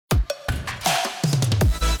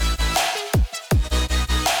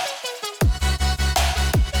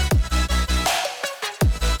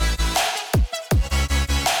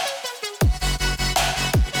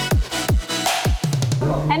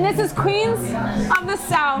Queens of the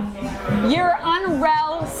South, your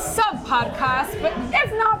unreal sub-podcast, but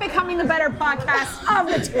if not becoming the better podcast of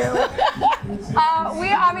the two.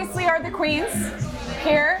 We obviously are the Queens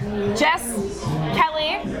here. Jess,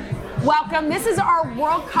 Kelly, welcome. This is our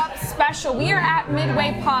World Cup special. We are at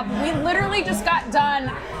Midway Pub. We literally just got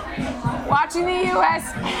done watching the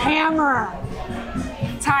U.S. hammer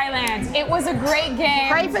Thailand. It was a great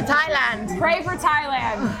game. Pray for Thailand. Pray for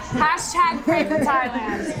Thailand. Hashtag pray for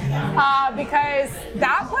Thailand. Because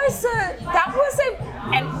that was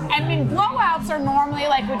and I mean, blowouts are normally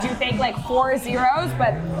like, would you think like 4-0s,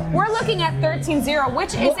 but we're looking at 13-0,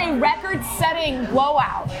 which is a record-setting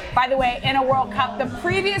blowout, by the way, in a World Cup. The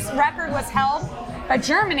previous record was held by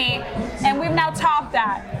Germany, and we've now topped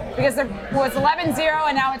that. Because it was 11-0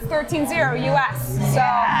 and now it's 13-0 US. So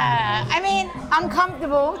I mean,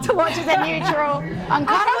 uncomfortable to watch as a neutral.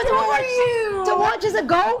 Uncomfortable to watch as a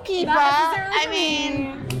goalkeeper. I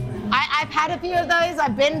mean, I've had a few of those.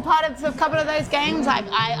 I've been part of a couple of those games.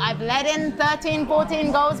 I've led in 13,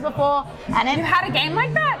 14 goals before. And you had a game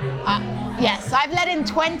like that? Yes, I've led in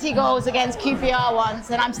 20 goals against QPR once,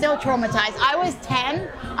 and I'm still traumatized. I was 10.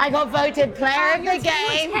 I got voted player of the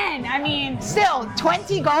game. 10. I mean, still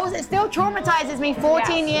 20 goals. It still traumatizes me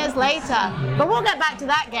 14 years later. But we'll get back to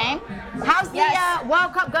that game. How's the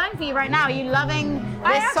World Cup going for you right now? Are you loving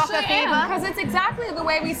this soccer fever? Because it's exactly the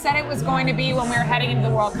way we said it was going to be when we were heading into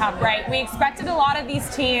the World Cup, right? We expected a lot of these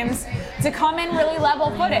teams to come in really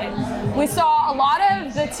level-footed. We saw a lot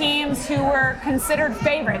of the teams who were considered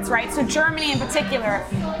favorites, right? So Germany in particular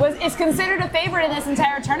is considered a favorite in this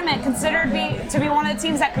entire tournament, considered to be one of the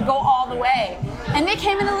teams that could go all the way. And they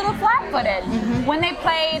came in a little flat-footed when they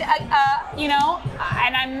played,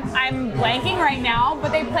 and I'm blanking right now,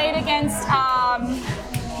 but they played against,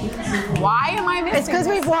 why am I missing? It's because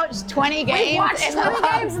we've watched 20 games. We've watched 20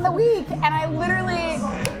 games in the week, and I literally.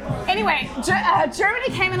 Anyway, Germany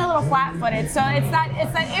came in a little flat-footed, so it's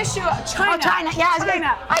that issue of China. Oh, China. Yeah,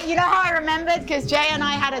 China. You know how I remembered? Because Jay and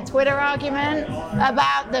I had a Twitter argument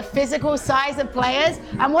about the physical size of players,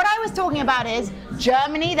 and what I was talking about is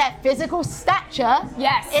Germany, their physical stature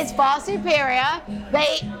is far superior.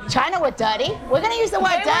 China were dirty. We're going to use the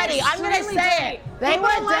word dirty. I'm going to say it. They were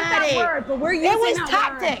dirty. That word, but we're using it was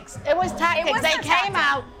tactics. It was tactics. They came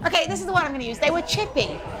out. Okay, this is the word I'm going to use. They were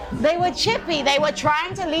chippy. They were chippy. They were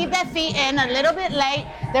trying to leave their feet in a little bit late.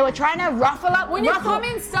 They were trying to ruffle up. When you come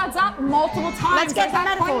in studs up multiple times, let's get the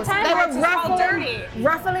metaphors. They were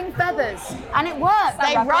ruffling feathers, and it worked.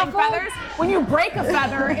 They ruffled feathers. When you break a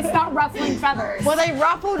feather, it's not ruffling feathers. Well, they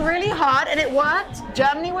ruffled really hard, and it worked.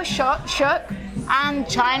 Germany was shook. And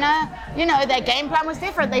China, their game plan was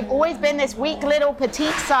different. They've always been this weak little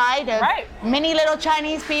petite side of mini little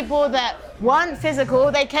Chinese people that weren't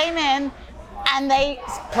physical. They came in and they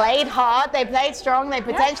played hard, they played strong, they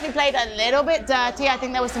potentially played a little bit dirty. I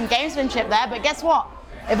think there was some gamesmanship there, but guess what?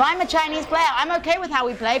 If I'm a Chinese player, I'm okay with how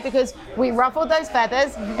we play because we ruffled those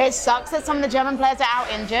feathers. It sucks that some of the German players are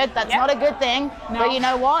out injured. That's not a good thing. No. But you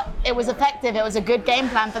know what? It was effective. It was a good game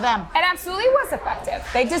plan for them. It absolutely was effective.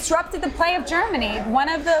 They disrupted the play of Germany, one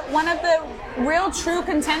of the real true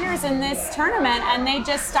contenders in this tournament, and they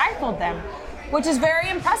just stifled them, which is very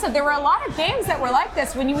impressive. There were a lot of games that were like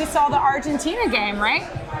this when we saw the Argentina game, right?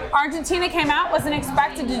 Argentina came out, wasn't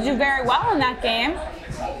expected to do very well in that game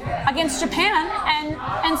against Japan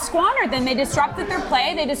and squandered them. They disrupted their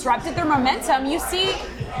play, they disrupted their momentum. You see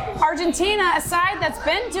Argentina, a side that's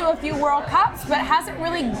been to a few World Cups but hasn't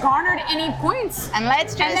really garnered any points. And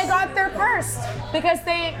they got there first because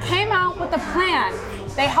they came out with a plan.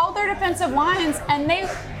 They held their defensive lines and they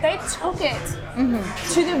took it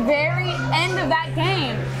to the very end of that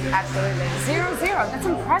game. Absolutely. 0-0. That's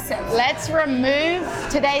impressive. Let's remove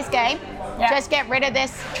today's game. Just get rid of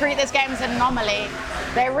this, treat this game as an anomaly.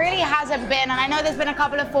 There really hasn't been, and I know there's been a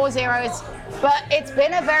couple of 4-0s, but it's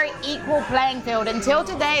been a very equal playing field. Until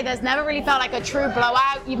today, there's never really felt like a true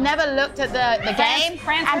blowout. You've never looked at the game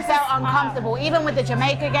and felt uncomfortable, even with the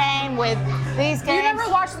Jamaica game, with these games. You never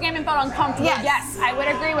watched the game and felt uncomfortable? Yes, I would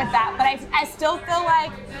agree with that, but I still feel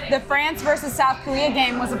like the France versus South Korea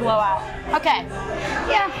game was a blowout. Okay,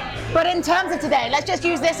 but in terms of today, let's just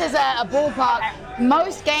use this as a ballpark. Okay.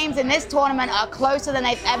 Most games in this tournament are closer than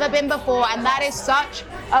they've ever been before, and that is such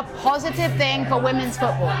a positive thing for women's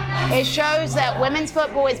football. It shows that women's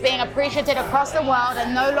football is being appreciated across the world,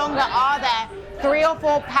 and no longer are there 3 or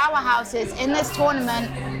 4 powerhouses in this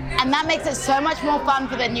tournament, and that makes it so much more fun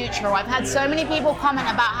for the neutral. I've had so many people comment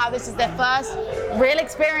about how this is their first real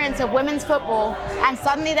experience of women's football, and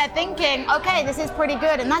suddenly they're thinking, okay, this is pretty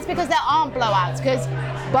good, and that's because there aren't blowouts, because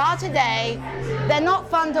bar today, they're not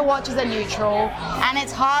fun to watch as a neutral, and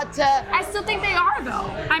it's hard to... I still think they are, though.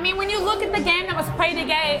 I mean, when you look at the game that was played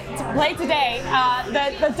today,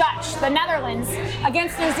 the Dutch, the Netherlands,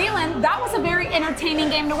 against New Zealand, that was a very entertaining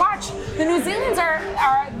game to watch. The New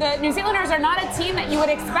Zealanders are not a team that you would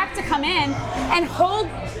expect to come in and hold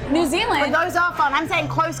New Zealand. But those are fun. I'm saying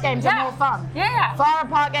close games are more fun. Yeah. Far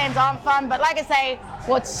apart games aren't fun, but like I say,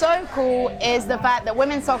 what's so cool is the fact that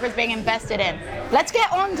women's soccer is being invested in. Let's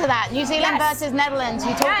get on to that. New Zealand versus Netherlands.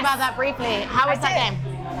 You talked about that briefly. How was that game?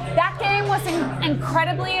 That game was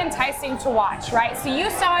incredibly enticing to watch, right? So you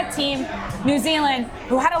saw a team, New Zealand,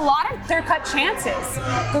 who had a lot of clear-cut chances.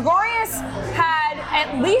 Gregorius had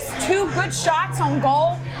at least 2 good shots on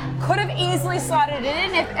goal, could have easily slotted it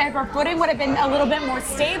in if her footing would have been a little bit more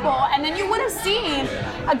stable, and then you would have seen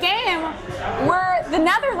a game where the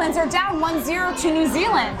Netherlands are down 1-0 to New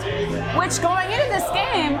Zealand, which going into this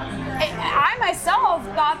game, I myself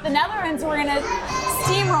thought the Netherlands were going to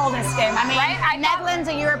steamroll this game. I mean, right? Netherlands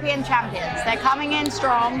are European champions. They're coming in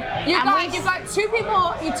strong. You've got 2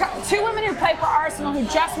 people, 2 women who play for Arsenal who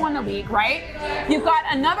just won the league, right? You've got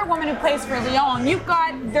another woman who plays for Lyon. You've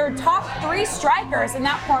got their top 3 strikers in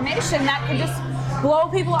that formation that could just blow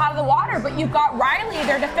people out of the water. But you've got Riley,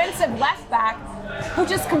 their defensive left back, who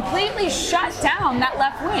just completely shut down that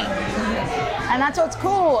left wing. And that's what's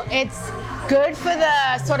cool. It's good for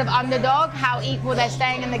the sort of underdog, how equal they're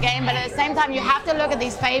staying in the game, but at the same time you have to look at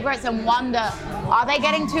these favorites and wonder, are they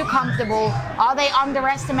getting too comfortable? Are they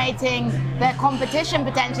underestimating their competition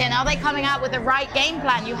potentially? And are they coming out with the right game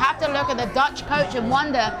plan? You have to look at the Dutch coach and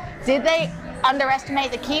wonder, did they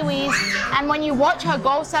underestimate the Kiwis? And when you watch her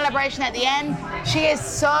goal celebration at the end, she is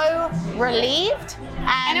so relieved.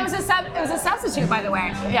 And it was a substitute, by the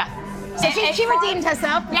way. Yeah. So she redeemed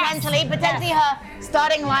herself potentially. Yes. Potentially her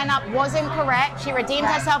starting lineup wasn't correct. She redeemed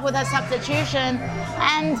herself with her substitution.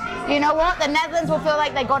 And you know what? The Netherlands will feel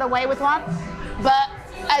like they got away with one. But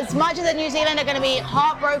as much as the New Zealand are going to be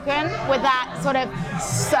heartbroken with that sort of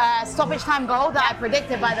stoppage time goal that I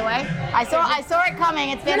predicted, by the way. I saw it coming.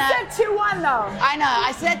 It's been said 2-1 though. I know.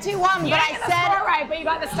 I said 2-1, but I said score right, but you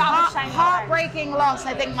got the stoppage time. Heartbreaking loss,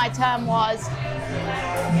 I think my term was.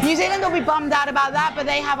 New Zealand will be bummed out about that, but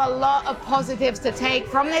they have a lot of positives to take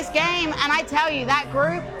from this game. And I tell you, that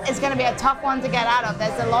group is going to be a tough one to get out of.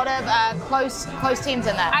 There's a lot of close teams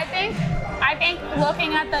in there. I think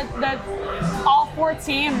looking at the all 4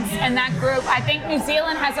 teams in that group, I think New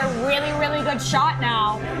Zealand has a really, really good shot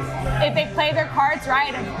now, if they play their cards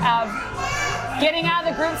right, of getting out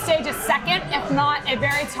of the group stage a second, if not a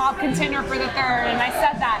very top contender for the third. And I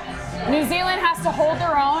said that. New Zealand has to hold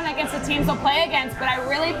their own against the teams they'll play against, but I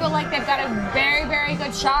really feel like they've got a very, very good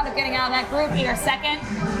shot of getting out of that group, either second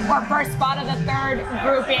or first spot of the third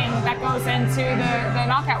grouping that goes into the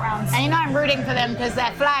knockout rounds. And you know I'm rooting for them because their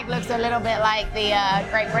flag looks a little bit like the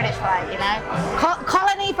Great British flag, you know?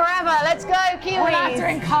 Colony forever, let's go Kiwis! We're not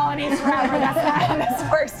doing colonies forever, that's not how this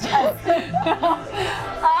works, Jess.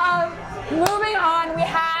 Moving on, we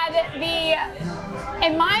had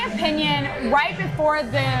in my opinion, right before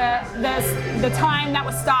the time that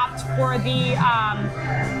was stopped for the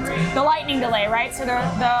lightning delay, right? So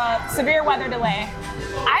the severe weather delay.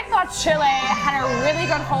 I thought Chile had a really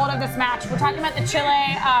good hold of this match. We're talking about the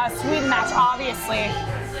Chile-Sweden match, obviously.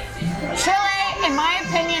 Chile, in my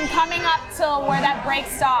opinion, coming up till where that break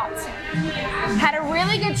stopped, had a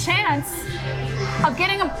really good chance of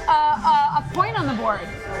getting a point on the board.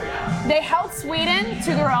 They held Sweden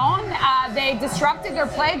to their own. They disrupted their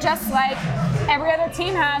play just like every other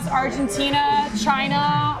team has, Argentina,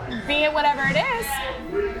 China, be it whatever it is.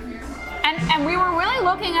 And we were really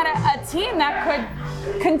looking at a team that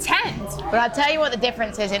could contend. But I'll tell you what the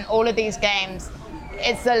difference is in all of these games.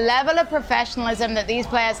 It's the level of professionalism that these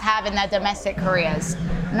players have in their domestic careers.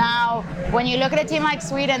 Now, when you look at a team like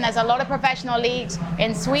Sweden, there's a lot of professional leagues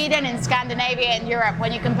in Sweden, in Scandinavia, in Europe.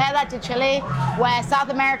 When you compare that to Chile, where South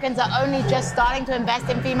Americans are only just starting to invest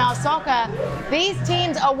in female soccer, these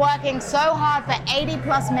teams are working so hard for 80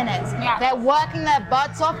 plus minutes. Yeah. They're working their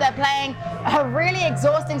butts off. They're playing a really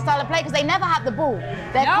exhausting style of play because they never have the ball.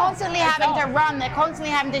 They're constantly having to run. They're constantly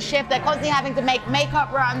having to shift. They're constantly having to make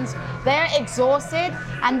makeup runs. They're exhausted.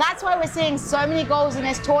 And that's why we're seeing so many goals in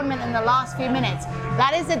this tournament in the last few minutes.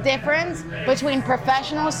 That is the difference between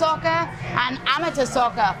professional soccer and amateur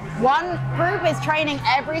soccer. One group is training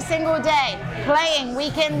every single day, playing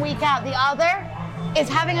week in, week out. The other is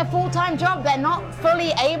having a full-time job. They're not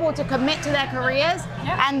fully able to commit to their careers.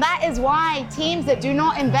 And that is why teams that do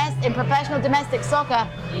not invest in professional domestic soccer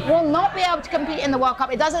will not be able to compete in the World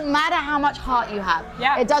Cup. It doesn't matter how much heart you have.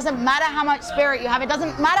 It doesn't matter how much spirit you have. It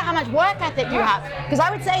doesn't matter how much work ethic you have. Because I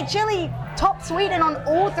would say Chile topped Sweden on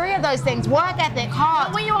all three of those things: work ethic, heart.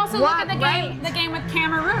 But when you also look at the game with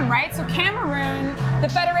Cameroon, right? So Cameroon, the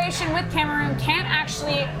federation with Cameroon can't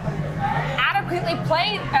actually adequately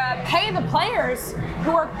pay the players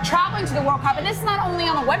who are traveling to the World Cup. And this is not only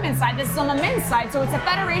on the women's side, this is on the men's side. So it's a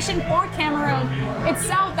federation for Cameroon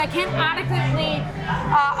itself that can't adequately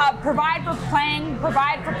provide for playing,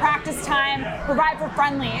 provide for practice time, provide for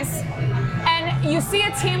friendlies. And you see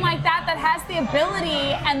a team like that that has the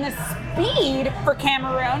ability and the speed for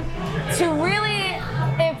Cameroon to really,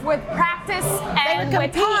 if with practice and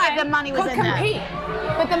with time, if the money was could in compete.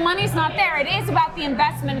 there. But the money's not there. It is about the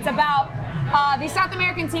investment. It's about these South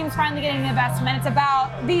American teams finally getting the investment. It's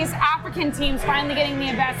about these African teams finally getting the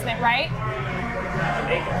investment, right?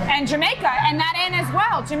 And Jamaica, and that in as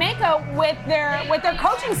well. Jamaica with their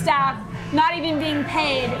coaching staff not even being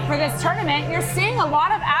paid for this tournament. You're seeing a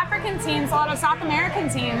lot of African teams, a lot of South American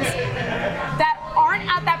teams that aren't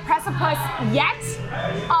at that precipice yet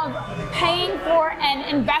of paying for and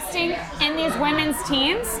investing in these women's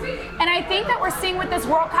teams. And I think that we're seeing with this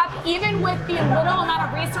World Cup, even with the little amount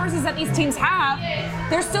of resources that these teams have,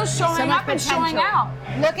 they're still showing up and showing out.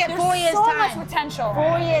 Look at 4 years' so time. much potential.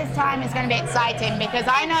 4 years' time is going to be exciting because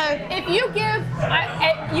I know if you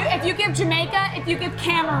give Jamaica, if you give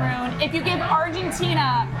Cameroon, if you give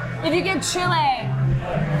Argentina, if you give Chile,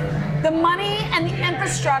 the money and the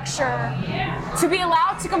infrastructure to be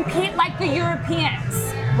allowed to compete like the Europeans,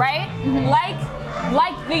 right?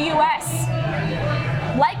 Like the US,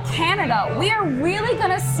 like Canada, we are really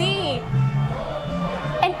gonna see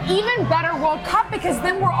an even better World Cup because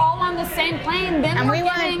then we're all on the same plane. Then we're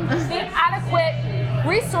getting the adequate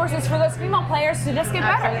resources for those female players to just get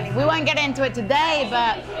better. Absolutely. We won't get into it today,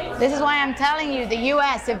 but this is why I'm telling you, the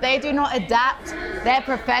US, if they do not adapt their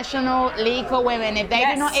professional league for women, if they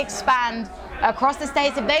do not expand across the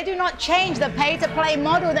states, if they do not change the pay-to-play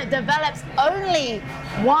model that develops only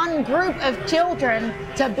one group of children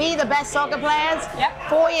to be the best soccer players,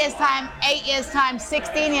 4 years' time, 8 years' time,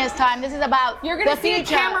 16 years' time, this is about You're going to see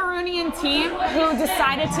future. A Cameroonian team who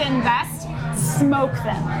decided to invest smoke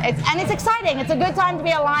them. And it's exciting. It's a good time to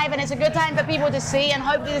be alive, and it's a good time for people to see, and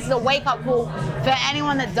hopefully this is a wake-up call for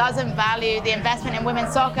anyone that doesn't value the investment in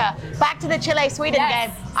women's soccer. Back to the Chile-Sweden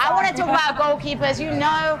game. I want to talk about goalkeepers. You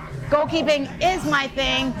know, goalkeeping is my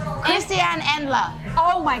thing. Christiane Endler.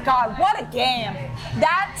 Oh my God, what a game.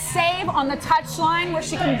 That save on the touchline where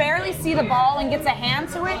she can barely see the ball and gets a hand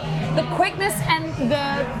to it, the quickness and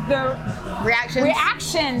the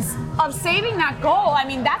reactions of saving that goal. I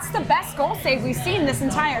mean, that's the best goal save we've seen this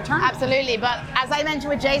entire tournament. Absolutely, but as I mentioned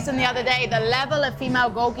with Jason the other day, the level of female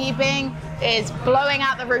goalkeeping is blowing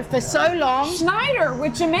out the roof. For so long, Schneider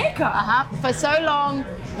with Jamaica. For so long,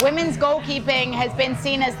 women's goalkeeping has been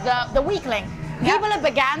seen as the weakling. People have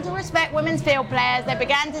began to respect women's field players. They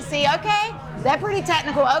began to see, okay, they're pretty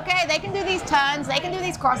technical. Okay, they can do these turns, they can do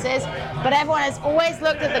these crosses, but everyone has always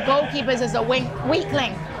looked at the goalkeepers as a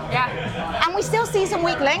weakling. And we still see some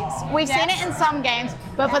weak links. We've seen it in some games,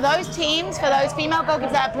 but for those teams, for those female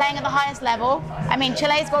goalkeepers that are playing at the highest level, I mean,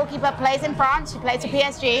 Chile's goalkeeper plays in France, she plays for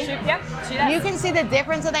PSG. She does. You can see the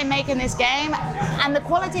difference that they make in this game and the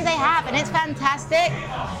quality they have, and it's fantastic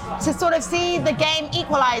to sort of see the game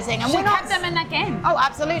equalizing. And she kept them in that game. Oh,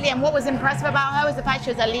 absolutely. And what was impressive about her was the fact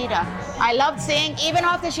she was a leader. I loved seeing, even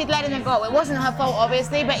after she'd let in a goal, it wasn't her fault,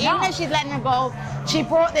 obviously, but even as she'd let in a goal, she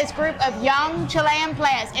brought this group of young Chilean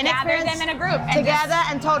players, gathered them in a group together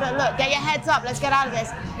and told her, look, get your heads up, let's get out of this.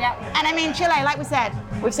 And I mean, Chile, like we said,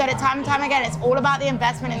 we've said it time and time again, it's all about the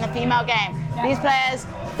investment in the female game. These players,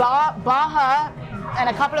 bar her and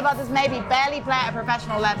a couple of others maybe, barely play at a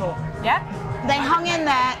professional level. They hung in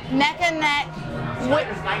there, neck and neck.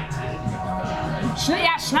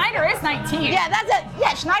 Schneider is 19. Yeah, that's it.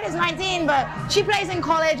 Yeah, Schneider's 19, but she plays in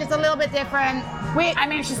college. It's a little bit different. I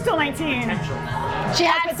mean, she's still 19. She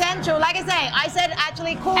has potential. Like I say, I said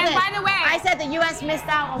actually cool. And by the way, I said the U.S. missed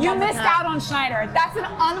out on You missed out on Schneider. That's an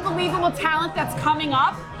unbelievable talent that's coming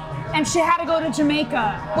up, and she had to go to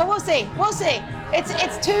Jamaica. Well, we'll see. We'll see.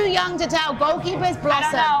 It's too young to tell. Goalkeepers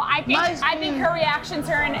blossom. I don't know. I think her reaction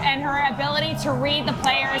to her and her ability to read the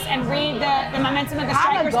players and read the momentum of the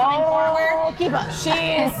strikers coming forward. Keeper.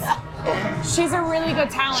 She's a really good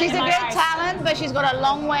talent. She's a good talent, but she's got a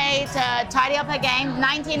long way to tidy up her game.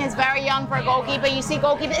 19 is very young for a goalkeeper. You see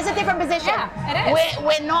goalkeeper, it's a different position. Yeah, it is.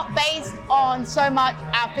 We're not based on so much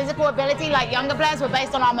our physical ability like younger players. We're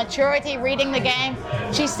based on our maturity, reading the game.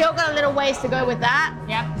 She's still got a little ways to go with that.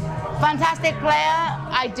 Yep. Fantastic player.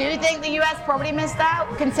 I do think the US probably missed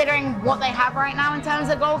out, considering what they have right now in terms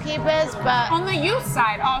of goalkeepers. But on the youth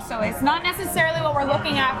side, also, it's not necessarily what we're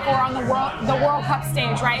looking at for on the World Cup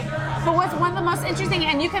stage, right? But what's one of the most interesting,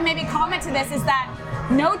 and you can maybe comment to this, is that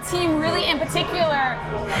no team really in particular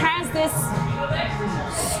has this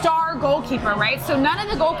star goalkeeper, right? So none of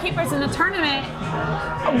the goalkeepers in the tournament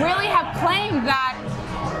really have claimed that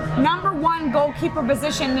number one goalkeeper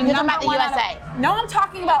position. You're talking about the USA? No, I'm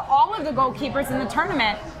talking about all of the goalkeepers in the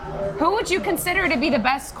tournament. Who would you consider to be the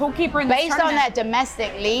best goalkeeper in the tournament? Based on their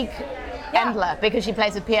domestic league, Endler, because she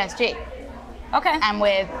plays with PSG. Okay. And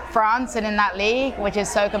with France and in that league, which is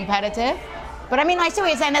so competitive. But I mean, I see what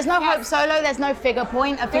you're saying. There's no Hope Solo. There's no figure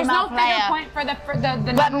point, a female player. There's no figure point for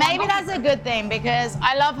the But maybe that's a good thing, because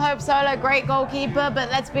I love Hope Solo, great goalkeeper, but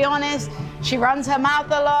let's be honest, she runs her mouth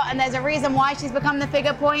a lot, and there's a reason why she's become the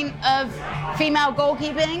figure point of female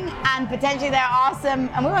goalkeeping, and potentially there are some,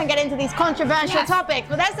 and we won't get into these controversial topics,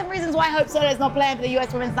 but there's some reasons why Hope Solo is not playing for the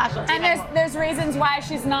US Women's National Team. And there's reasons why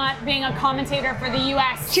she's not being a commentator for the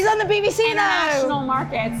US. She's on the BBC now. International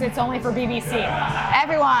markets, it's only for BBC.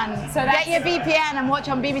 Everyone, so get your VPN and watch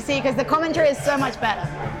on BBC, because the commentary is so much better.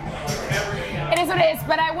 It is what it is,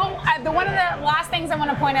 but I will. One of the last things I want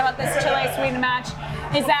to point out about this Chile-Sweden match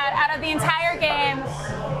is that out of the entire game,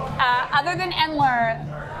 other than Endler,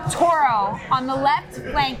 Toro on the left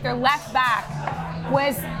flank, their left back,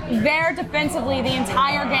 was there defensively the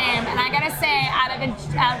entire game. And I gotta say, out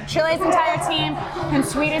of Chile's entire team and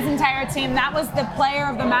Sweden's entire team, that was the player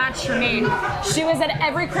of the match for me. She was at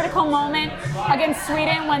every critical moment against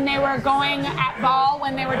Sweden when they were going at ball,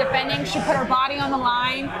 when they were defending. She put her body on the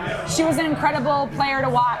line. She was an incredible player to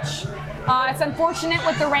watch. It's unfortunate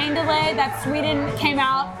with the rain delay that Sweden came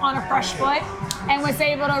out on a fresh foot and was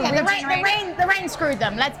able to regenerate. The rain screwed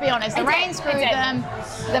them, let's be honest. The rain screwed them.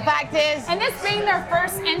 The fact is... And this being their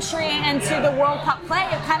first entry into the World Cup play,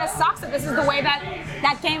 it kind of sucks that this is the way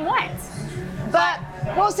that game went. But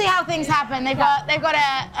we'll see how things happen. They've got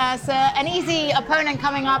an easy opponent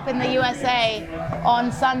coming up in the USA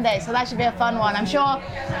on Sunday, so that should be a fun one. I'm sure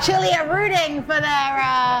Chile are rooting for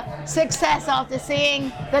their success after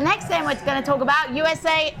seeing the next game we're going to talk about.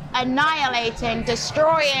 USA annihilating,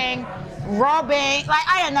 destroying, robbing, like,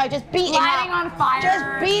 I don't know, just beating Lighting on fire.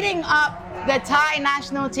 Just beating up the Thai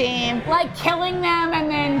national team. Like killing them and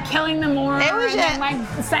then killing them more. It was and then,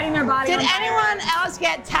 like setting their body on fire. Did anyone else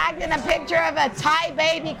get tagged in a picture of a Thai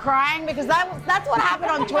baby crying? Because that's what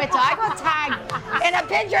happened on Twitter. I got tagged in a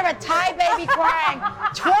picture of a Thai baby crying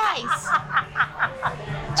twice.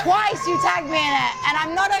 Twice you tagged me in it, and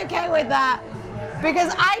I'm not okay with that.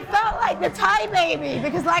 Because I felt like the Thai baby.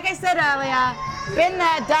 Because like I said earlier, been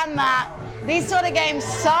there, done that. These sort of games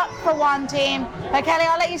suck for one team. But Kelly,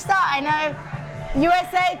 I'll let you start. I know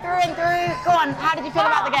USA through and through. Go on, how did you feel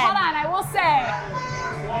about the game? Hold on, I will say,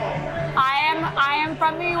 I am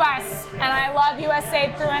from the US and I love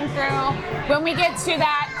USA through and through. When we get to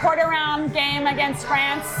that quarter round game against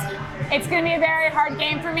France, it's going to be a very hard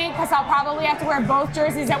game for me because I'll probably have to wear both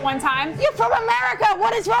jerseys at one time. You're from America.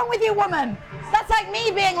 What is wrong with you, woman? That's like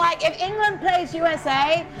me being like, if England plays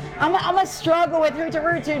USA, I'm a struggle with who to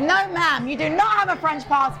root to. No, ma'am, you do not have a French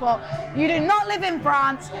passport. You do not live in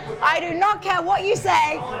France. I do not care what you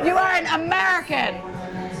say. You are an American.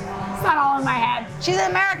 It's not all in my head. She's an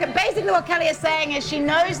American. Basically what Kelly is saying is she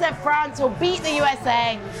knows that France will beat the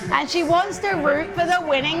USA and she wants to root for the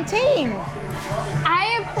winning team.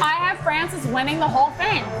 I have France as winning the whole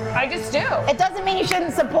thing. I just do. It doesn't mean you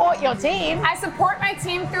shouldn't support your team. I support my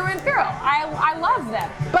team through and through. I love them.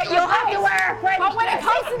 But you'll have to wear a French But when it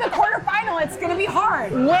comes to the quarterfinal, it's going to be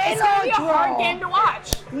hard. It's going to be a hard game to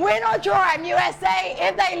watch. Win or draw, I'm USA.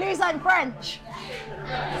 If they lose, I'm French.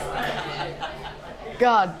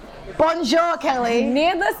 God. Bonjour, Kelly.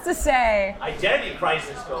 Needless to say... Identity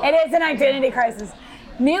crisis. It is an identity crisis.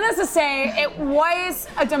 Needless to say, it was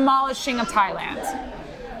a demolishing of Thailand.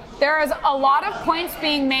 There is a lot of points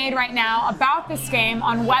being made right now about this game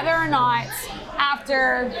on whether or not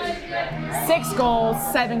after 6 goals,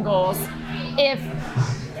 7 goals, if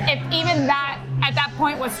even that at that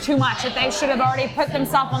point was too much, if they should have already put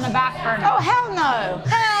themselves on the back burner. Oh, hell no.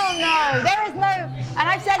 Hell don't know. There is no, and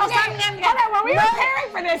I've said this time and again. Hold on, when we were preparing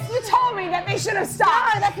for this, you told me that they should have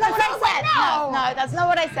stopped. No, that's not what I said. No, that's not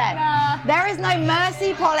what I said. There is no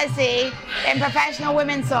mercy policy in professional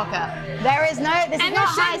women's soccer. There is no, this is not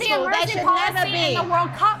high school. There should never be. In the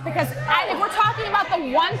World Cup, because if we're talking about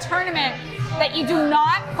the one tournament that you do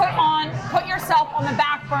not put yourself on the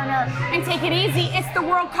back burner and take it easy, it's the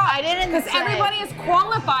World Cup. I didn't Because everybody is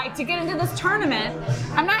qualified to get into this tournament.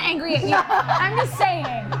 I'm not angry at you. I'm just saying.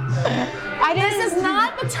 This is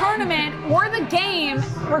not the tournament or the game,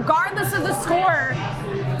 regardless of the score,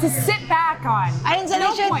 to sit back on. I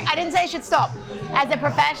didn't say it should stop. As a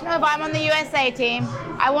professional, if I'm on the USA team,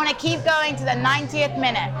 I want to keep going to the 90th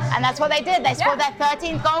minute. And that's what they did. They scored their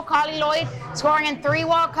 13th goal. Carly Lloyd scoring in 3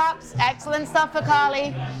 World Cups. Excellent stuff for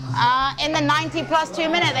Carly. In the 90 plus 2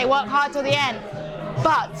 minute, they worked hard till the end.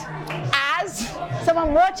 But as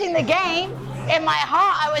someone watching the game, in my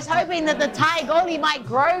heart, I was hoping that the Thai goalie might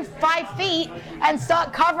grow 5 feet and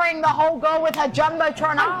start covering the whole goal with her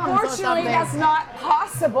jumbotron arms. Unfortunately, that's not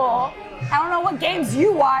possible. I don't know what games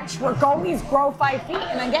you watch where goalies grow 5 feet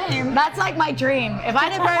in a game. That's like my dream. If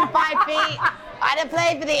I'd have grown 5 feet, I'd have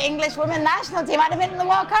played for the English women's national team. I'd have been in the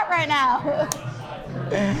World Cup right now.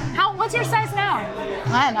 What's your size now?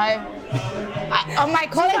 I don't know. On my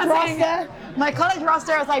college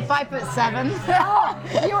roster, I was like 5'7". Oh,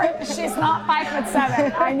 she's not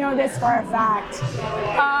 5'7". I know this for a fact.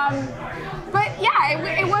 But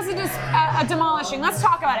yeah, it wasn't just a demolishing. Let's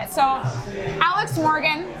talk about it. So, Alex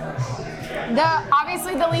Morgan,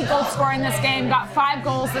 obviously the lead goal scorer in this game, got 5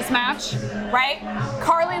 goals this match, right?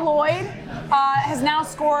 Carly Lloyd has now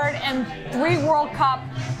scored in 3 World Cup.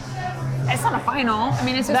 It's not a final. I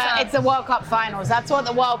mean, it's just it's the World Cup finals. That's what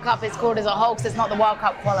the World Cup is called as a whole, because it's not the World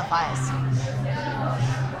Cup qualifiers.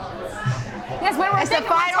 Yes, it's the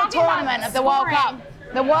final tournament of the World Cup.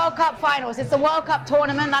 The World Cup finals. It's the World Cup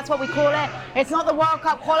tournament. That's what we call it. It's not the World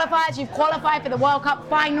Cup qualifiers. You've qualified for the World Cup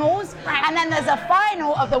finals. Right. And then there's a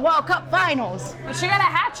final of the World Cup finals. But she got a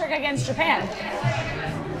hat trick against Japan.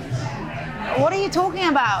 What are you talking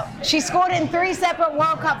about? She scored in 3 separate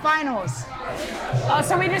World Cup finals. Oh,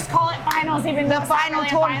 so we just call it finals even though the final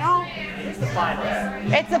tournament. It's the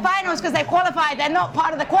finals. It's the finals because they qualified. They're not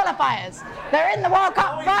part of the qualifiers. They're in the World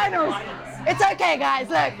Cup finals. It's okay, guys.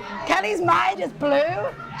 Look, Kelly's mind is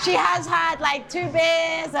blue. She has had like 2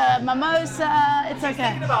 beers, a mimosa. It's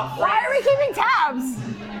okay. Why are we keeping tabs?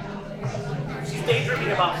 She's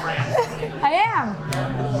daydreaming about France. I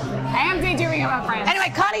am daydreaming about France.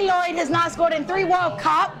 Anyway, Carly Lloyd has now scored in 3 World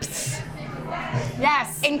Cups.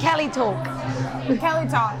 Yes. In Kelly Talk. Kelly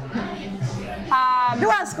Talk. Who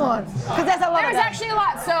else scored? Because there's a lot. There's actually a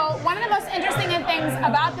lot. So one of the most interesting things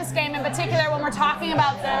about this game in particular, when we're talking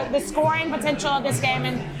about the scoring potential of this game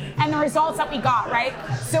and the results that we got, right?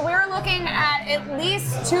 So we were looking at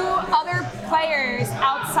least 2 other players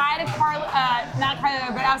outside of not Carly,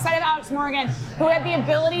 but outside of Alex Morgan, who had the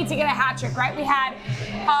ability to get a hat trick, right? We had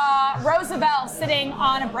Roosevelt sitting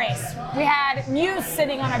on a brace. We had Muse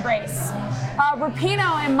sitting on a brace.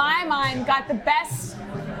 Rapinoe, in my mind, got the best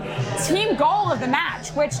team goal of the match,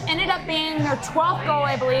 which ended up being their 12th goal,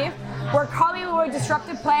 I believe, where Carly Lloyd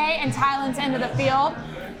disrupted play and Thailand's into the field.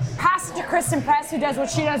 Passed it to Kristen Press, who does what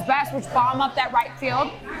she does best, which bomb up that right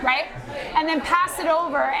field, right? And then passed it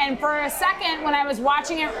over. And for a second, when I was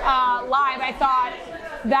watching it live, I thought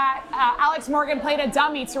that Alex Morgan played a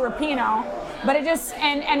dummy to Rapinoe, but it just,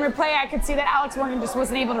 and replay, I could see that Alex Morgan just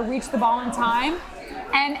wasn't able to reach the ball in time,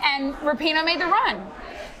 and Rapinoe made the run.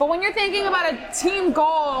 But when you're thinking about a team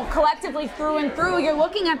goal collectively through and through, you're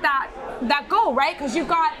looking at that goal, right? Because you've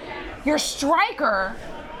got your striker,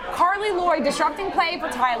 Carly Lloyd, disrupting play for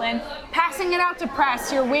Thailand, passing it out to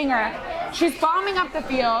Press, your winger. She's bombing up the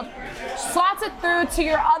field, slots it through to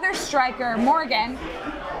your other striker, Morgan,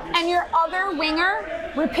 and your other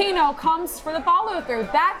winger, Rapinoe, comes for the follow-through.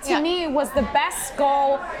 That, to me, was the best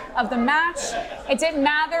goal of the match. It didn't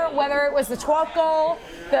matter whether it was the 12th goal,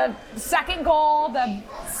 the 2nd goal, the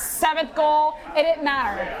 7th goal. It didn't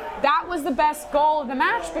matter. That was the best goal of the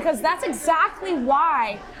match, because that's exactly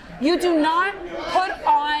why you do not put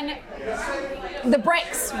on the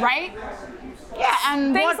brakes, right? Yeah,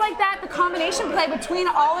 and things like that, the combination play between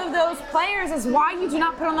all of those players is why you do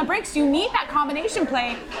not put on the brakes. You need that combination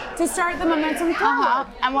play to start the momentum forward.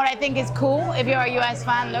 And what I think is cool, if you're a US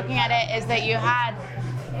fan looking at it, is that you had,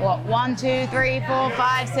 1, 2, 3, 4,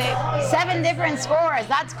 5, 6, 7 different scorers.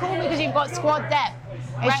 That's cool because you've got squad depth.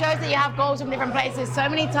 It shows that you have goals from different places. So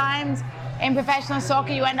many times in professional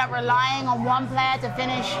soccer, you end up relying on one player to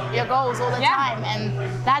finish your goals all the time.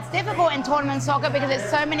 And that's difficult in tournament soccer because it's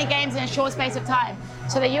so many games in a short space of time.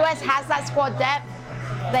 So the US has that squad depth.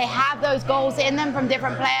 They have those goals in them from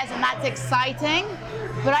different players, and that's exciting.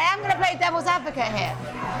 But I am going to play devil's advocate here.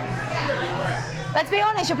 Let's be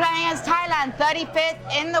honest, you're playing against Thailand, 35th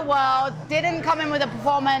in the world, didn't come in with a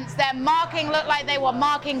performance. Their marking looked like they were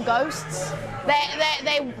marking ghosts.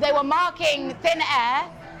 They were marking thin air.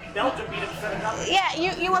 Belgium beat them 7-0. Yeah,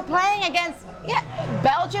 you were playing against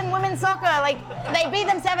Belgian women's soccer. Like, they beat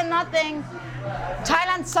them 7-0.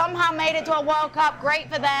 Thailand somehow made it to a World Cup.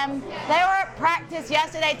 Great for them. They were at practice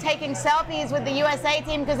yesterday taking selfies with the USA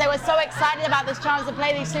team because they were so excited about this chance to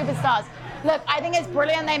play these superstars. Look, I think it's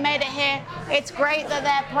brilliant they made it here. It's great that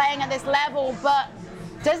they're playing at this level, but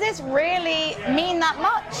does this really mean that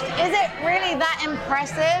much? Is it really that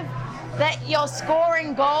impressive that you're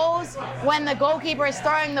scoring goals when the goalkeeper is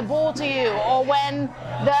throwing the ball to you, or when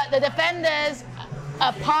the defenders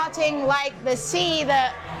are parting like the sea,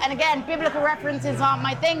 and again, biblical references aren't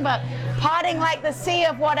my thing, but parting like the sea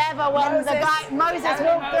of whatever when Moses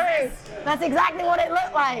walked through. That's exactly what it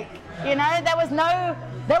looked like. You know, there was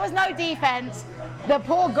no defense. The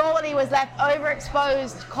poor goalie was left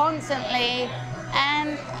overexposed constantly,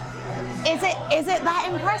 and is it that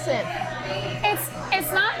impressive?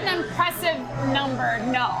 It's not an impressive number.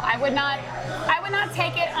 No, I would not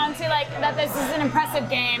take it onto like that. This is an impressive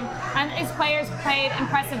game, and these players played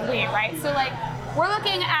impressively, right? So like, we're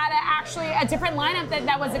looking at actually a different lineup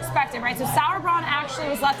that was expected, right? So Sauerbrunn actually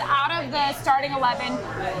was left out of the starting 11.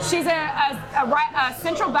 She's a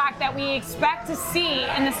central back that we expect to see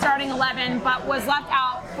in the starting 11, but was left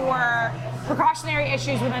out for precautionary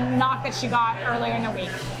issues with a knock that she got earlier in the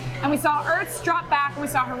week. And we saw Ertz drop back, and we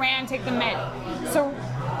saw Haran take the mid. So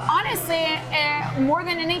honestly, more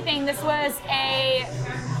than anything, this was a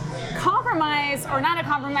compromise, or not a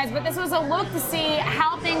compromise, but this was a look to see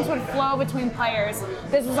how things would flow between players.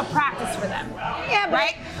 This was a practice for them. Yeah, but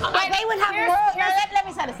right? They would have more.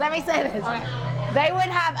 Let me say this. Okay. They would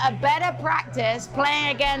have a better practice playing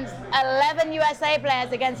against 11 USA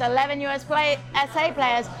players against 11 USA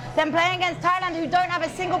players than playing against Thailand, who don't have a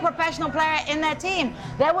single professional player in their team.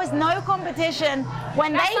 There was no competition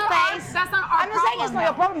when That's they not faced. that's not our I'm not saying it's not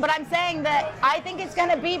your problem, problem, but I'm saying that I think it's going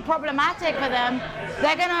to be problematic for them.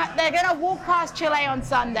 They're gonna walk past Chile on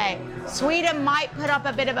Sunday. Sweden might put up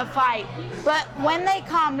a bit of a fight, but when they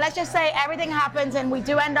come, let's just say everything happens and we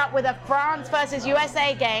do end up with a France versus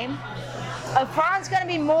USA game. France going to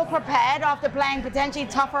be more prepared after playing potentially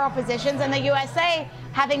tougher oppositions, and the USA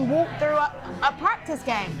having walked through a practice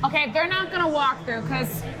game. Okay, they're not going to walk through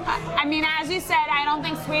because, I mean, as you said, I don't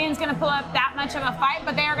think Sweden's going to pull up that much of a fight,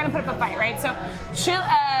 but they are going to put up a fight, right? So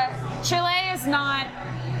Chile is not.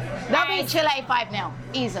 They'll beat Chile 5-0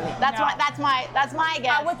 easily. That's my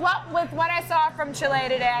guess. With what I saw from Chile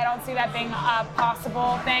today, I don't see that being a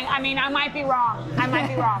possible thing. I mean, I might be wrong.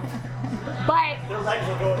 But Their legs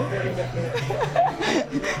will go in 35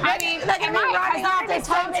 minutes. I mean, they're gonna be running off they're this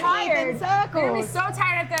so tired. They're gonna be circles. so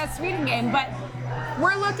tired at the Sweden game. But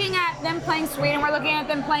we're looking at them playing Sweden. We're looking at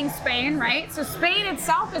them playing Spain, right? So Spain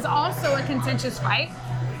itself is also a contentious fight.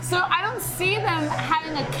 So I don't see them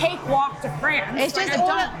having a cakewalk to France. It's just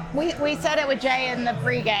we said it with Jay in the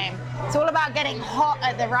pregame. It's all about getting hot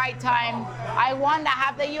at the right time. I wonder,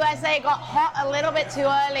 have the USA got hot a little bit too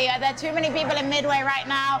early? Are there too many people in Midway right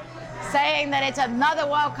now saying that it's another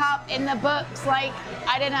World Cup in the books? Like,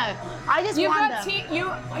 I don't know. I just wonder.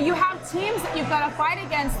 You have teams that you've got to fight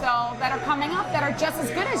against, though, that are coming up that are just as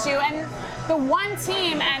good as you. And the one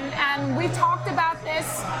team, and we've talked about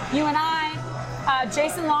this, you and I,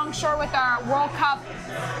 Jason Longshore with our World Cup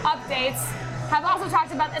updates, have also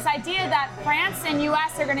talked about this idea that France and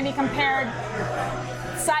US are going to be compared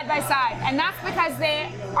side by side. And that's because they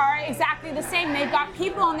are exactly the same. They've got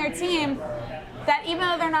people on their team that, even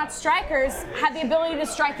though they're not strikers, have the ability to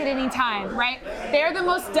strike at any time, right? They're the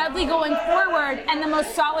most deadly going forward and the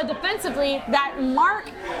most solid defensively, that mark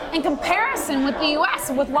in comparison with the US,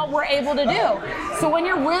 with what we're able to do. So when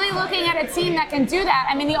you're really looking at a team that can do that,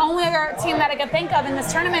 I mean, the only other team that I could think of in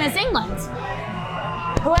this tournament is England,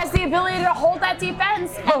 who has the ability to hold that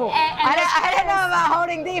defense. I don't know about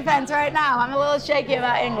holding defense right now. I'm a little shaky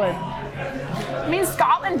about England. I mean,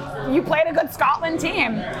 Scotland, you played a good Scotland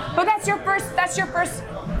team, but that's your first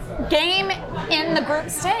game in the group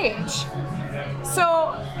stage.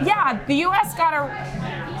 So yeah, the US got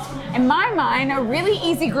in my mind, a really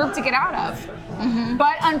easy group to get out of. Mm-hmm.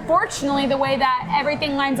 But unfortunately, the way that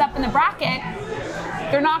everything lines up in the bracket,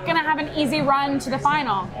 they're not going to have an easy run to the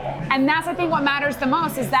final. And that's, I think, what matters the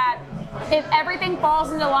most, is that if everything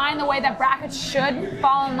falls into line the way that brackets should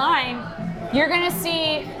fall in line, you're going to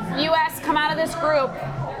see US come out of this group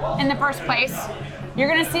in the first place. You're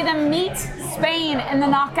going to see them meet Spain in the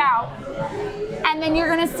knockout. and then you're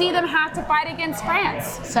going to see them have to fight against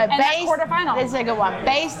France So in that based, quarterfinal. this is a good one.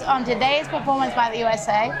 Based on today's performance by the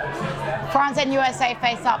USA, France and USA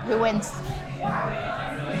face up. Who wins?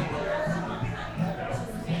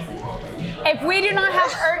 If we do not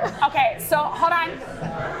have okay, so hold on.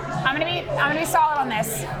 I'm gonna be solid on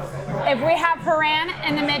this. If we have Haran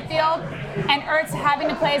in the midfield and Ertz having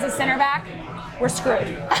to play as a center back, we're screwed.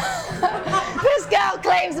 This girl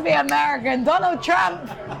claims to be American. Donald Trump.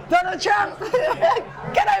 Donald Trump.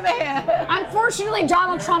 Get over here. Unfortunately,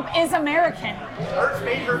 Donald Trump is American. Ertz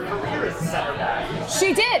made her career as a center back.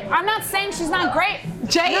 She did. I'm not saying she's not great.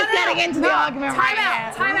 Jay is getting into the argument right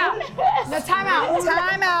now. Time out. No, time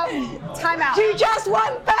out. You just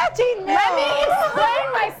won 13 mil. Let me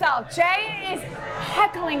explain myself. Jay is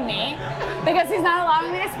heckling me because he's not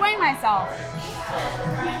allowing me to explain myself.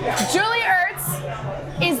 Julie Ertz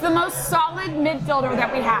is the most solid midfielder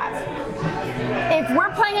that we have. If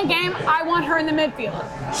we're playing a game, I want her in the midfield.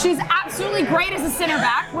 She's absolutely great as a center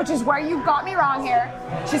back, which is where you got me wrong here.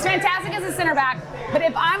 She's fantastic as a center back, but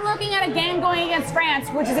if I'm looking at a game going against France,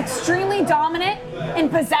 which is extremely dominant in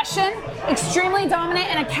possession, extremely dominant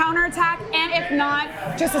in a counterattack, and if not,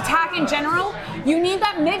 just attack in general, you need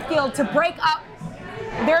that midfield to break up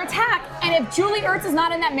their attack. And if Julie Ertz is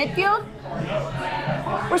not in that midfield,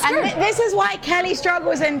 we're screwed. And this is why Kelly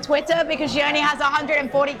struggles in Twitter, because she only has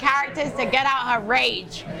 140 characters to get out her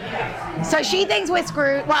rage. So she thinks we're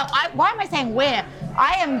screwed. Well, why am I saying we're?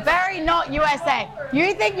 I am very not USA.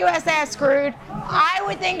 You think USA are screwed? I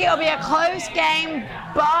would think it'll be a close game,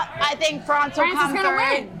 but I think France will come is through.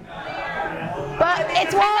 gonna win. But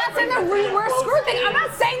it's I'm what not saying that we're screwed thing. I'm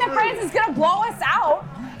not saying that France is gonna blow us out.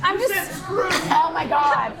 I'm just oh my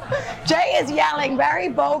god. Jay is yelling very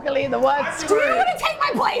vocally the word Do screwed. you want to take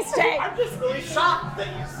my place, Jay? I'm just really shocked that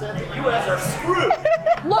you said the U.S. are screwed.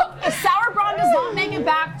 Look, if Sauerbrunn does not make it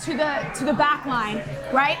back to the back line,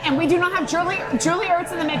 right, and we do not have Julie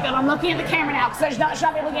Ertz in the midfield, I'm looking at the camera now because I should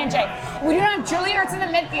not be looking at Jay. We do not have Julie Ertz in the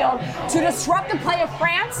midfield to disrupt the play of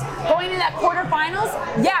France going into that quarterfinals,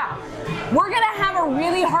 yeah, we're going to have a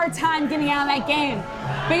really hard time getting out of that game.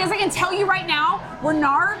 Because I can tell you right now,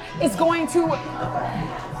 Renard is not going to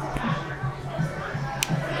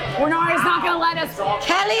let us.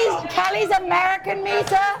 Kelly's American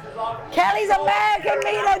meter. Kelly's American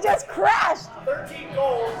meter just crashed. 13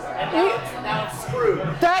 goals, and now it's screwed.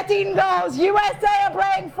 13 goals. USA are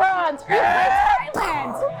playing France.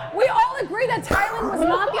 Thailand. We all agree that Thailand was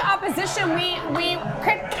not the opposition we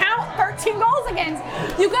could count 13 goals against.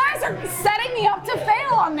 You guys are setting me up to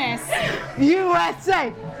fail on this.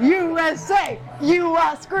 USA, you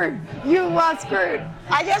are screwed. You are screwed.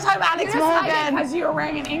 I just hope Alex Morgan. Because you were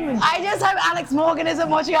wearing an England. I just hope Alex Morgan isn't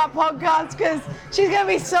watching our podcast, because she's gonna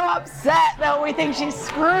be so upset that we think she's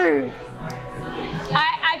screwed.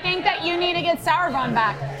 I think that you need to get Sauerbrunn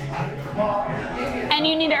back. And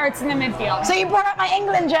you need Ertz in the midfield. So you brought up my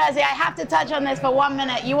England jersey. I have to touch on this for 1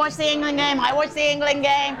 minute. You watched the England game. I watched the England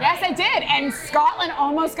game. Yes, I did. And Scotland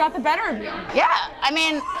almost got the better of you. Yeah, I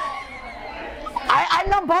mean, I'm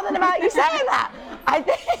not bothered about you saying that. I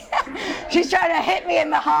think she's trying to hit me in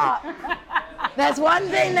the heart. There's one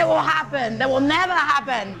thing that will happen, that will never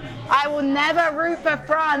happen. I will never root for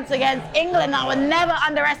France against England. I will never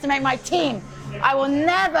underestimate my team. I will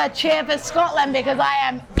never cheer for Scotland because I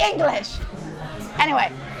am English. Anyway,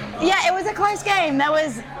 yeah, it was a close game. There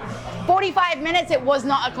was 45 minutes, it was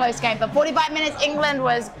not a close game, but 45 minutes England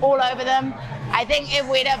was all over them. I think if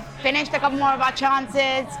we'd have finished a couple more of our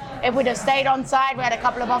chances, if we'd have stayed on side, we had a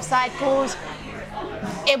couple of offside calls.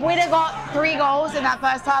 If we'd have got 3 goals in that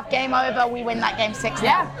first half, game over, we win that game 6-0.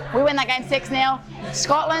 Yeah. We win that game 6-0.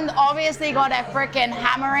 Scotland obviously got a freaking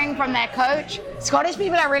hammering from their coach. Scottish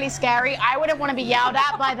people are really scary. I wouldn't want to be yelled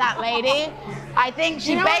at by that lady. I think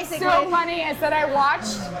she basically... What's so funny is that I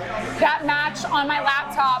watched that match on my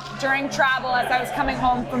laptop during travel as I was coming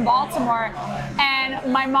home from Baltimore, and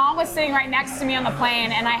my mom was sitting right next to me on the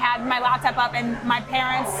plane, and I had my laptop up, and my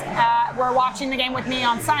parents were watching the game with me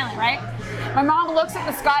on silent, right? My mom looks at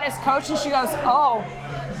the Scottish coach and she goes, "Oh,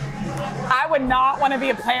 I would not want to be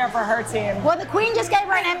a player for her team." Well, the Queen just gave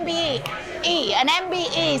her an MBE,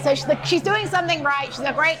 so she's doing something right. She's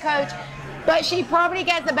a great coach, but she probably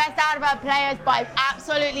gets the best out of her players by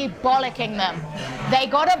absolutely bollocking them. They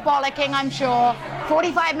got a bollocking, I'm sure.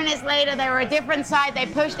 45 minutes later, they were a different side. They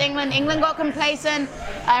pushed England. England got complacent.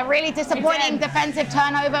 Really disappointing defensive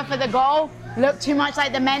turnover for the goal. Looked too much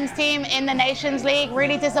like the men's team in the Nations League.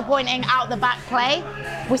 Really disappointing out the back play.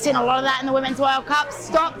 We've seen a lot of that in the Women's World Cup.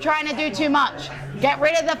 Stop trying to do too much. Get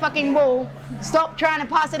rid of the fucking ball. Stop trying to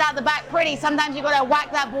pass it out the back pretty. Sometimes you gotta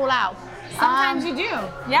whack that ball out. Sometimes you do.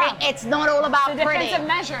 Yeah. It's not all about the pretty. defensive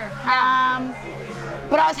measure.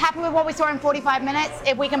 But I was happy with what we saw in 45 minutes.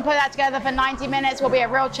 If we can put that together for 90 minutes, we'll be a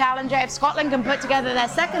real challenger. If Scotland can put together their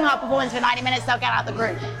second half performance for 90 minutes, they'll get out of the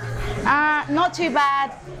group. Not too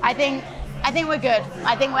bad. I think we're good.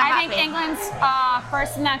 I think we're happy. I think England's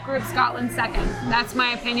first in that group, Scotland second. That's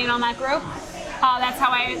my opinion on that group. That's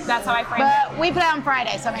how I frame it. But we play on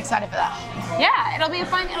Friday, so I'm excited for that. Yeah, it'll be a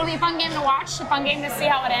fun game to watch, a fun game to see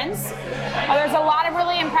how it ends. There's a lot of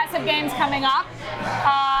really impressive games coming up.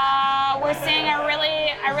 We're seeing a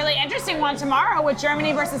really interesting one tomorrow with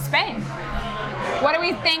Germany versus Spain. What do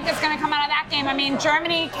we think is going to come out of that game? I mean,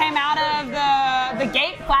 Germany came out of the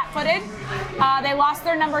gate flat-footed. They lost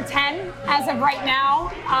their number 10 as of right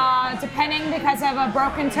now, depending because of a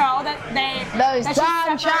broken toe Those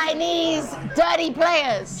darn Chinese dirty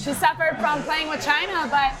players. She suffered from playing with China,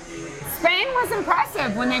 but Spain was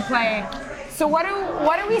impressive when they played. So what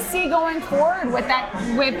do we see going forward with that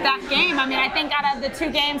game? I mean, I think out of the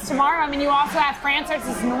two games tomorrow, I mean, you also have France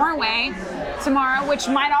versus Norway tomorrow, which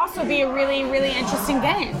might also be a really, really interesting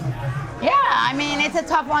game. Yeah, I mean, it's a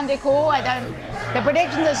tough one to call. The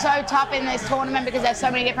predictions are so tough in this tournament because there's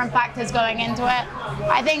so many different factors going into it.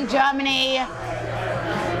 I think Germany,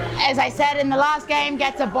 as I said in the last game,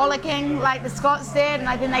 gets a bollocking like the Scots did, and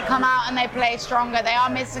I think they come out and they play stronger. They are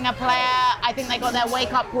missing a player. I think they got their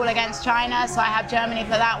wake-up call against China, so I have Germany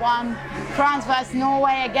for that one. France versus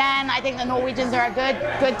Norway again. I think the Norwegians are a good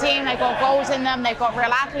team. They've got goals in them. They've got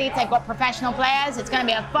real athletes. They've got professional players. It's going to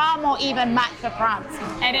be a far more even match for France.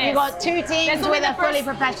 It is. You've got two teams with a fully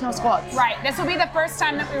professional squad. Right. This will be the first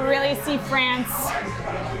time that we really see France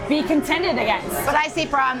be contended against. But I see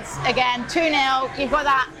France again, 2-0. You've got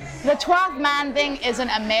that. The 12th man thing isn't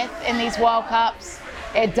a myth in these World Cups.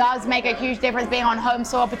 It does make a huge difference being on home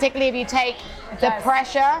soil, particularly if you take the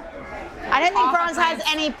pressure. I don't think France has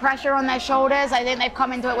any pressure on their shoulders. I think they've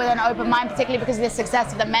come into it with an open mind, particularly because of the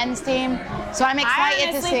success of the men's team. So I'm excited to see. I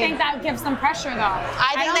honestly think that gives them pressure, though.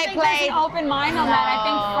 I don't think there's an open mind on that. I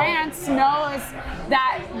think France knows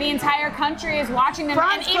that the entire country is watching them.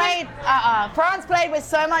 France played with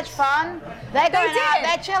so much fun. They're going out.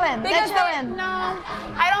 They're chilling. They're chilling. No,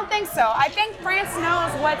 I don't think so. I think France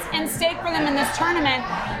knows what's in stake for them in this tournament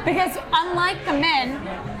because, unlike the men,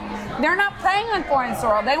 they're not playing on foreign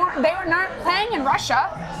soil. They were not playing in Russia.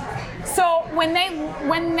 So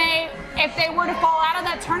if they were to fall out of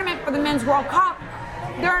that tournament for the Men's World Cup,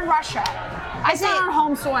 they're in Russia. It's not on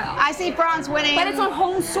home soil. I see France winning. But it's on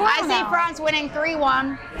home soil. I see France winning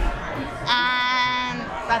 3-1, and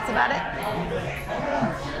that's about it.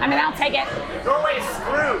 I mean, I'll take it. Norway's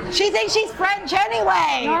screwed. She thinks she's French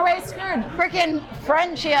anyway. Norway's screwed. Freaking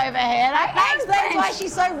Frenchy over here. That explains why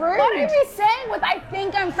she's so rude. What are we saying with I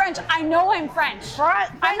think I'm French? I know I'm French.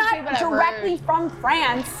 I'm not directly from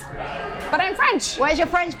France, but I'm French. Where's your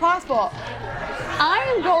French passport?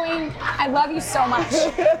 I love you so much.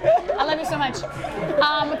 I love you so much.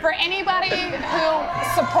 For anybody who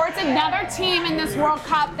supports another team in this World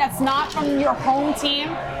Cup that's not from your home team,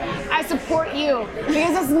 I support you.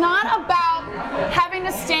 Because it's not about having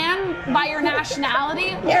to stand by your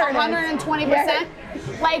nationality 120%.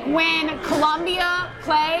 Like when Colombia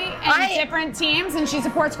play in different teams and she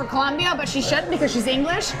supports for Colombia, but she shouldn't because she's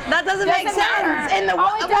English. That doesn't make sense.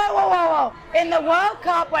 Whoa. In the World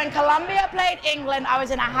Cup, when Colombia played England, I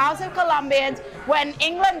was in a house of Colombians. When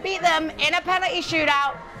England beat them in a penalty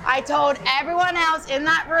shootout, I told everyone else in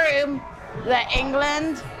that room that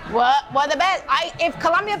England were the best. If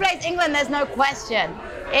Colombia plays England, there's no question.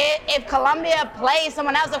 If Colombia plays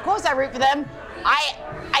someone else, of course I root for them.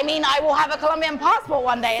 I mean, I will have a Colombian passport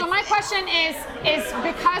one day. So my question is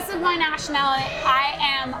because of my nationality, I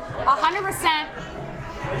am 100%.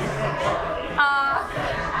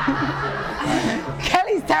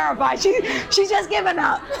 Kelly's terrified. She's just given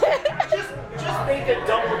up. Just make a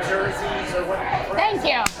double jerseys or whatever. Thank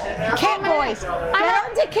you. Kit Boys. Get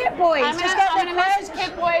on to Kit Boys. I'm gonna message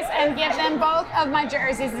Kit Boys and give them both of my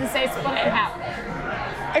jerseys and say split it in half.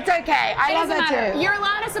 It's okay. I love it too. You're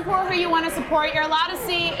allowed to support who you want to support. You're allowed to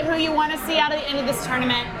see who you want to see out of the end of this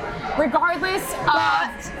tournament, regardless of.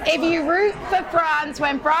 But if you root for France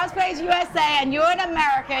when France plays USA and you're an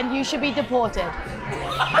American, you should be deported.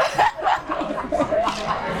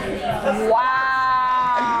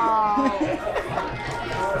 Wow.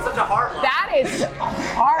 Such a hard line. That is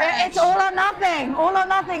hard. It's all or nothing. All or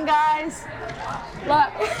nothing, guys.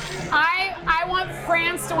 Look, I want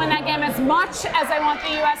France to win that game as much as I want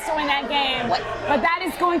the US to win that game. But that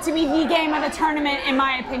is going to be the game of the tournament, in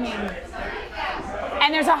my opinion.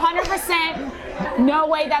 And there's 100% no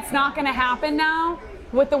way that's not going to happen now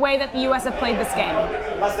with the way that the US have played this game.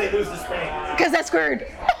 Unless they lose to Spain. Because they're screwed.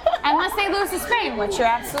 Unless they lose to Spain, which you're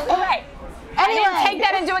absolutely right. Anyway. I didn't take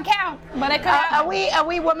that into account, but it could happen. Are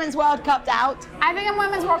we Women's World Cup out? I think I'm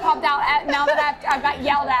Women's World Cup out now that I've got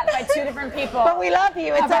yelled at by 2 different people. But we love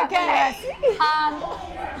you. It's about okay. the US.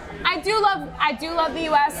 I do love the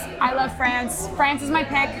US. I love France. France is my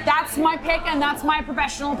pick. That's my pick, and that's my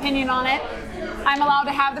professional opinion on it. I'm allowed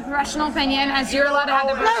to have the professional opinion, as you're allowed to have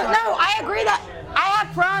the professional. No, I agree that I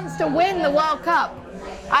have France to win the World Cup.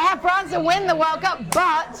 I have France to win the World Cup,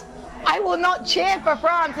 but I will not cheer for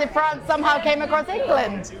France if France somehow came across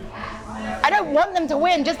England. I don't want them to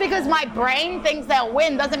win. Just because my brain thinks they'll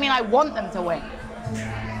win doesn't mean I want them to win.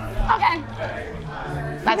 Okay.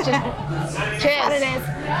 That's just cheers. What it is.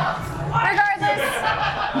 Regardless,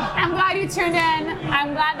 I'm glad you tuned in.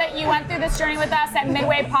 I'm glad that you went through this journey with us at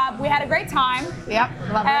Midway Pub. We had a great time. Yep,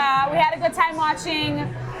 love it. We had a good time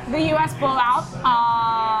watching the US blowout.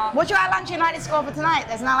 What's your Atlanta United score for tonight?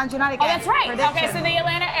 There's an Atlanta United game. Oh, that's right. Prediction. Okay, so the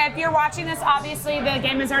Atlanta, if you're watching this, obviously the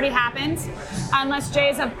game has already happened. Unless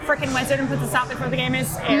Jay's a freaking wizard and puts this out before the game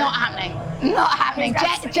is aired. Not happening. Not happening.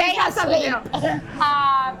 Jay has to leave.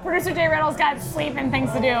 Producer Jay Riddle's got sleep and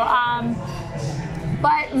things to do.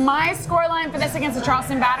 But my scoreline for this against the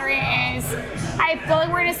Charleston Battery is, I feel like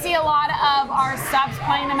we're going to see a lot of our subs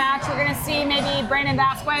playing the match. We're going to see maybe Brandon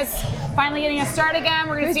Vasquez finally getting a start again.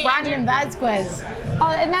 We're going to see Brandon Vasquez. Oh,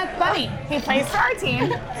 isn't that funny? He plays for our team.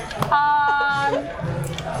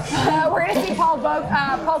 We're going to see Paul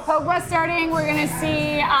Pogba starting. We're going to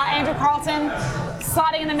see Andrew Carlton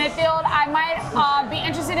slotting in the midfield. I might be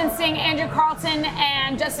interested in seeing Andrew Carlton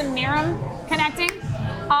and Justin Meram connecting.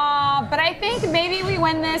 But I think maybe we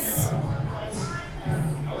win this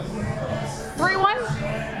 3-1.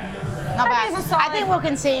 Not bad. I think we'll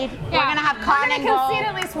concede. Yeah. We're gonna have Khan We're and gonna goal. concede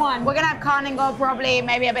at least one. We're gonna have Khan and goal, probably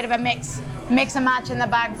maybe a bit of a mix and match in the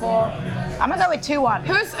back four. I'm gonna go with 2-1.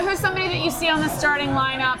 Who's somebody that you see on the starting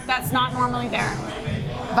lineup that's not normally there?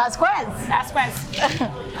 Vasquez. Vasquez.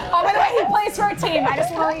 Oh, by the way, he plays for our team. I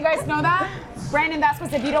just want to let you guys know that. Brandon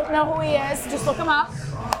Vasquez, if you don't know who he is, just look him up.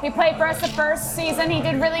 He played for us the first season. He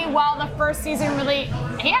did really well the first season.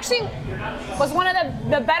 He actually was one of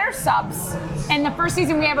the better subs in the first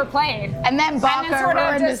season we ever played. And then Barker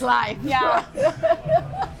ruined his life. Yeah.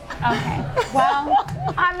 Okay. Well,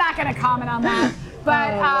 I'm not going to comment on that.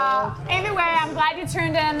 But either way, I'm glad you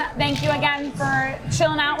tuned in. Thank you again for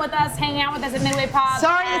chilling out with us, hanging out with us at Midway Pub.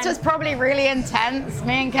 Sorry, this was probably really intense.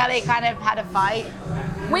 Me and Kelly kind of had a fight.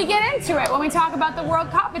 We get into it when we talk about the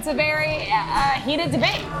World Cup. It's a very heated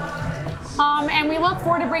debate. And we look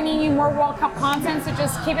forward to bringing you more World Cup content, so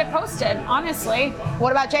just keep it posted, honestly.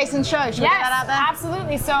 What about Jason's show? Should we get that out there?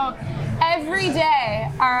 Absolutely. So every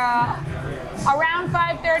day, around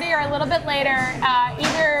 5:30 or a little bit later,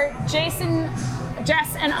 either Jason,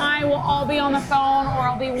 Jess, and I will all be on the phone, or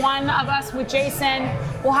it'll be one of us with Jason.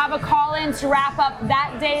 We'll have a call-in to wrap up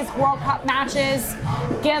that day's World Cup matches,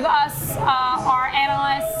 give us our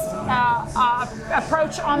analysts'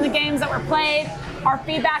 approach on the games that were played, our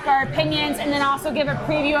feedback, our opinions, and then also give a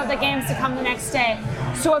preview of the games to come the next day.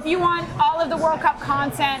 So if you want all of the World Cup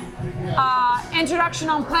content, introduction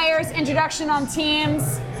on players, introduction on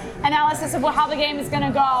teams, analysis of how the game is going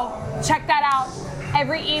to go, check that out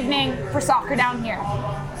every evening for Soccer Down Here.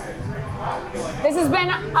 This has been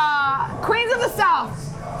Queens of the South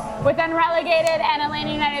with Unrelegated and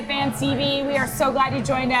Atlanta United Fan TV. We are so glad you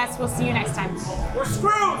joined us. We'll see you next time. We're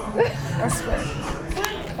screwed! We're screwed.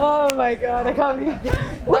 Oh my God, I can't believe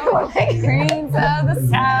Queens of the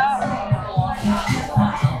South.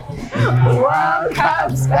 World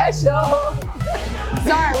Cup special.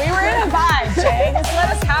 Sorry, we were in a vibe, Jay. Just let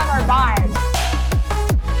us have our vibe.